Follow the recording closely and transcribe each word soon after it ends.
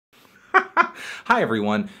Hi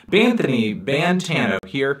everyone, Banthony Bantano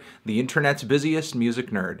here, the internet's busiest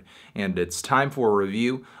music nerd, and it's time for a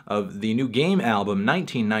review of the new Game album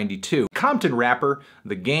 1992. Compton rapper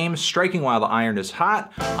The Game striking while the iron is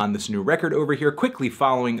hot on this new record over here, quickly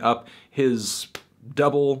following up his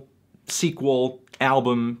double sequel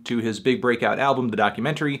album to his big breakout album, The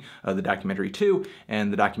Documentary 2,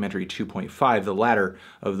 and The Documentary 2.5, the latter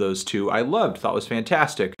of those two I loved, thought was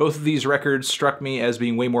fantastic. Both of these records struck me as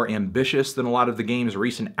being way more ambitious than a lot of the Game's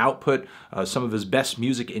recent output, some of his best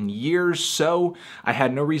music in years, so I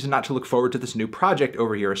had no reason not to look forward to this new project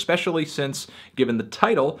over here, especially since, given the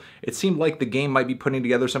title, it seemed like the Game might be putting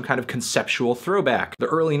together some kind of conceptual throwback. The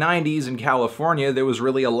early 90s in California, there was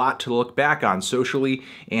really a lot to look back on socially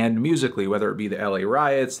and musically, whether it be the LA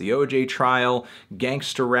riots, the OJ trial,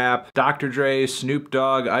 gangsta rap. Dr. Dre, Snoop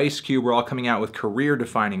Dogg, Ice Cube were all coming out with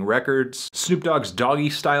career-defining records. Snoop Dogg's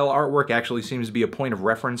doggy-style artwork actually seems to be a point of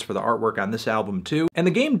reference for the artwork on this album too. And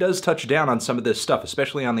the Game does touch down on some of this stuff,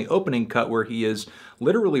 especially on the opening cut where he is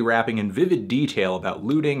literally rapping in vivid detail about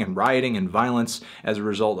looting and rioting and violence as a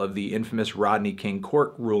result of the infamous Rodney King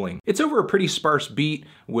court ruling. It's over a pretty sparse beat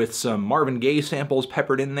with some Marvin Gaye samples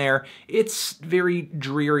peppered in there. It's very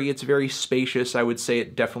dreary, it's very spacious. I would say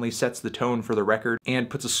it definitely sets the tone for the record and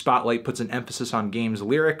puts an emphasis on Game's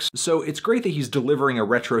lyrics. So it's great that he's delivering a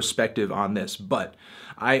retrospective on this, but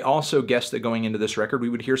I also guessed that going into this record we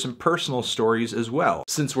would hear some personal stories as well,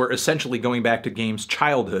 since we're essentially going back to Game's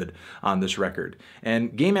childhood on this record.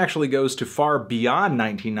 And Game actually goes to far beyond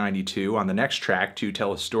 1992 on the next track to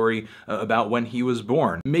tell a story about when he was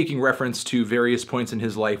born, making reference to various points in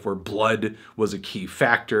his life where blood was a key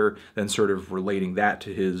factor, then sort of relating that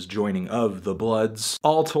to his joining of the Bloods,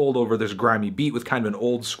 all told over this grimy beat with kind of an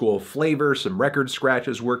old school flavor, some record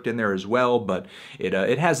scratches worked in there as well, but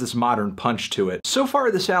it has this modern punch to it. So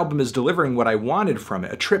far this album is delivering what I wanted from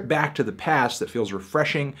it, a trip back to the past that feels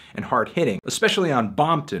refreshing and hard-hitting, especially on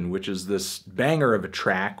BOMPTON, which is this banger of a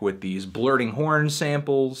track with these blurting horn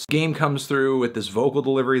samples. Game comes through with this vocal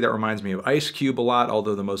delivery that reminds me of Ice Cube a lot,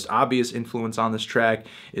 although the most obvious influence on this track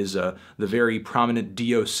is the very prominent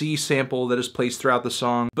DOC sample that is placed throughout the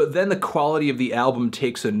song. But then the quality of the album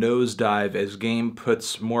takes a nosedive as Game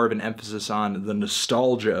puts more of an emphasis on the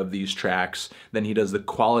nostalgia of these tracks than he does the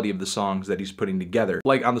quality of the songs that he's putting together.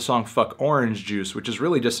 Like on the song Fuck Orange Juice, which is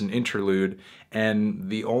really just an interlude, and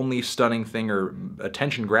the only stunning thing or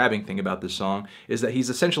attention-grabbing thing about this song is that he's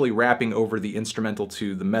essentially rapping over the instrumental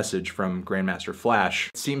to The Message from Grandmaster Flash.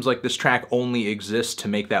 It seems like this track only exists to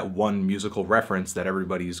make that one musical reference that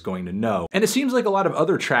everybody's going to know. And it seems like a lot of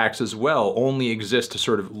other tracks as well only exist to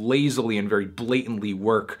sort of lazily and very blatantly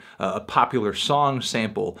work a popular song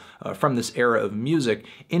sample from this era of music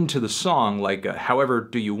into the song, like However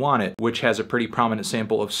Do You Want It, which has a pretty prominent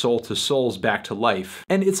sample of Soul to Soul's Back to Life.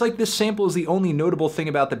 And it's like this sample is the only notable thing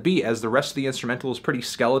about the beat, as the rest of the instrumental is pretty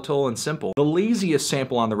skeletal and simple. The laziest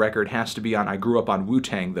sample on the record has to be on I Grew Up on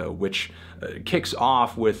Wu-Tang though, which kicks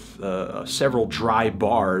off with several dry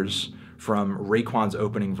bars from Raekwon's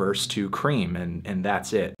opening verse to Cream, and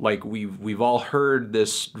that's it. Like we've all heard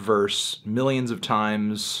this verse millions of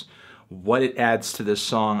times. What it adds to this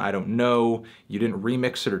song, I don't know. You didn't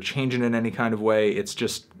remix it or change it in any kind of way. It's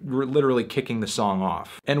just literally kicking the song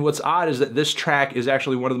off. And what's odd is that this track is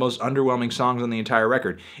actually one of the most underwhelming songs on the entire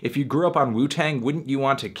record. If you grew up on Wu-Tang, wouldn't you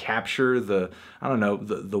want to capture the, I don't know,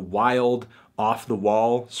 the wild,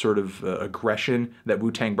 off-the-wall sort of aggression that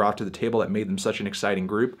Wu-Tang brought to the table that made them such an exciting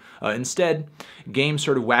group? Instead, Game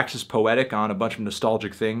sort of waxes poetic on a bunch of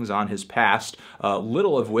nostalgic things on his past,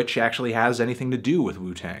 little of which actually has anything to do with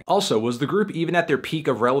Wu-Tang. Also, was the group even at their peak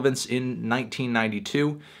of relevance in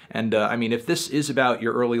 1992? And I mean, if this is about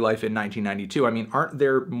your early life in 1992, I mean, aren't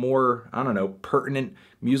there more, I don't know, pertinent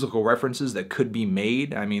musical references that could be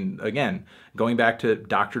made? I mean, again, going back to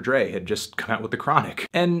Dr. Dre had just come out with The Chronic.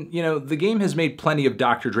 And, you know, the Game has made plenty of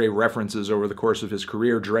Dr. Dre references over the course of his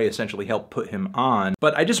career. Dre essentially helped put him on.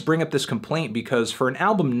 But I just bring up this complaint because for an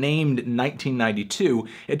album named 1992,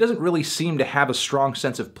 it doesn't really seem to have a strong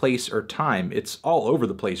sense of place or time. It's all over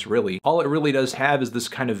the place, really. All it really does have is this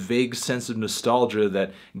kind of vague sense of nostalgia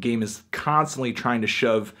that Game is constantly trying to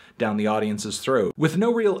shove down the audience's throat, with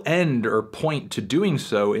no real end or point to doing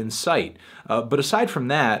so in sight. But aside from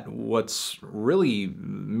that, what's really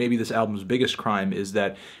maybe this album's biggest crime is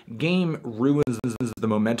that Game ruins the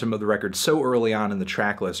momentum of the record so early on in the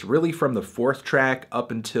track list, really from the fourth track up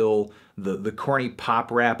until the corny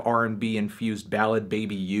pop rap R&B infused ballad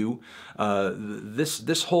Baby You.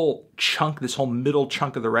 This whole chunk, this whole middle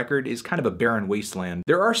chunk of the record is kind of a barren wasteland.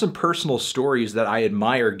 There are some personal stories that I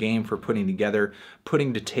admire Game for putting together,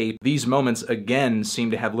 putting to tape. These moments again seem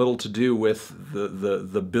to have little to do with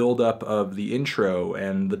the build-up of the intro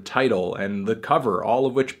and the title and the cover, all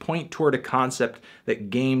of which point toward a concept that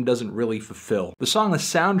Game doesn't really fulfill. The song The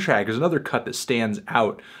Soundtrack is another cut that stands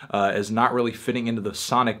out as not really fitting into the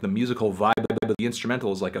sonic, the musical vibe. The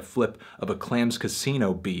instrumental is like a flip of a Clams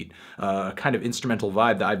Casino beat, a kind of instrumental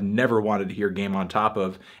vibe that I've never wanted to hear Game on top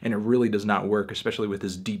of, and it really does not work, especially with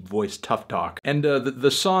his deep voice tough talk. And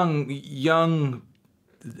the song Young...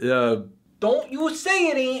 Don't you say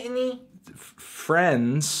it, Anthony!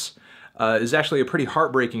 Friends is actually a pretty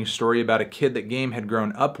heartbreaking story about a kid that Game had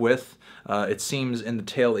grown up with. It seems in the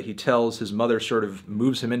tale that he tells, his mother sort of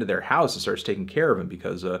moves him into their house and starts taking care of him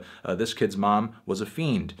because this kid's mom was a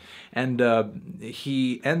fiend. And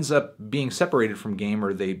he ends up being separated from Game,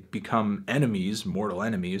 or they become enemies, mortal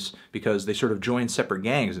enemies, because they sort of join separate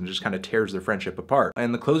gangs and just kind of tears their friendship apart.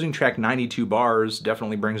 And the closing track, 92 Bars,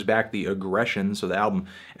 definitely brings back the aggression, so the album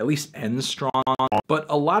at least ends strong. But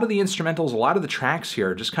a lot of the instrumentals, a lot of the tracks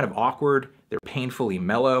here are just kind of awkward. They're painfully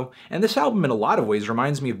mellow, and this album in a lot of ways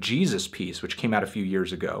reminds me of Jesus Piece, which came out a few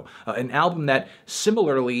years ago. An album that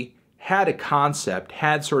similarly had a concept,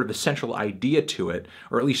 had sort of a central idea to it,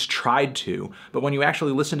 or at least tried to, but when you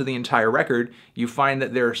actually listen to the entire record, you find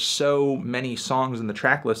that there are so many songs in the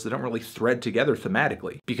track list that don't really thread together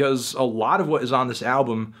thematically. Because a lot of what is on this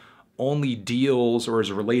album only deals or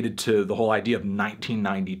is related to the whole idea of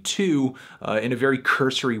 1992 in a very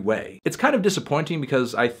cursory way. It's kind of disappointing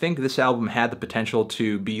because I think this album had the potential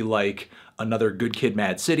to be like another Good Kid,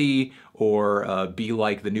 Mad City, or be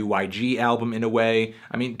like the new YG album in a way.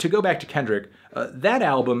 I mean, to go back to Kendrick, that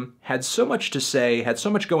album had so much to say, had so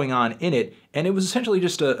much going on in it, and it was essentially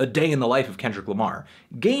just a day in the life of Kendrick Lamar.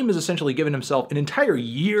 Game has essentially given himself an entire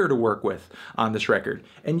year to work with on this record,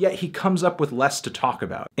 and yet he comes up with less to talk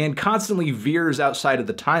about, and constantly veers outside of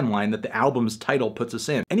the timeline that the album's title puts us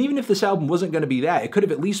in. And even if this album wasn't going to be that, it could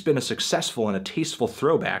have at least been a successful and a tasteful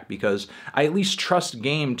throwback, because I at least trust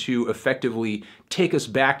Game to effectively take us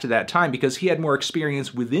back to that time, because he had more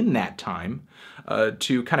experience within that time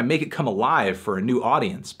to kind of make it come alive for a new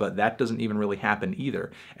audience, but that doesn't even really happen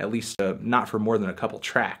either, at least not for more than a couple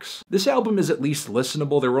tracks. This album is at least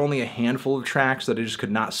listenable. There were only a handful of tracks that I just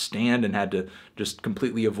could not stand and had to just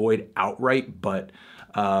completely avoid outright, but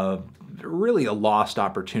really a lost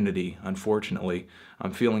opportunity, unfortunately.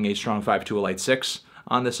 I'm feeling a strong 5 to a light 6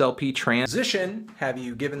 on this LP. Transition, have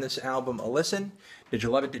you given this album a listen? Did you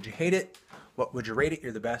love it? Did you hate it? What would you rate it?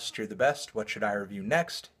 You're the best. You're the best. What should I review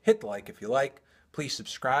next? Hit the like if you like. Please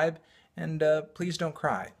subscribe. And please don't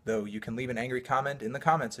cry, though you can leave an angry comment in the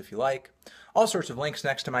comments if you like. All sorts of links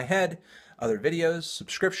next to my head, other videos,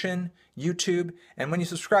 subscription, YouTube, and when you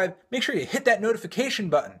subscribe, make sure you hit that notification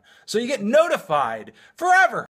button so you get notified forever.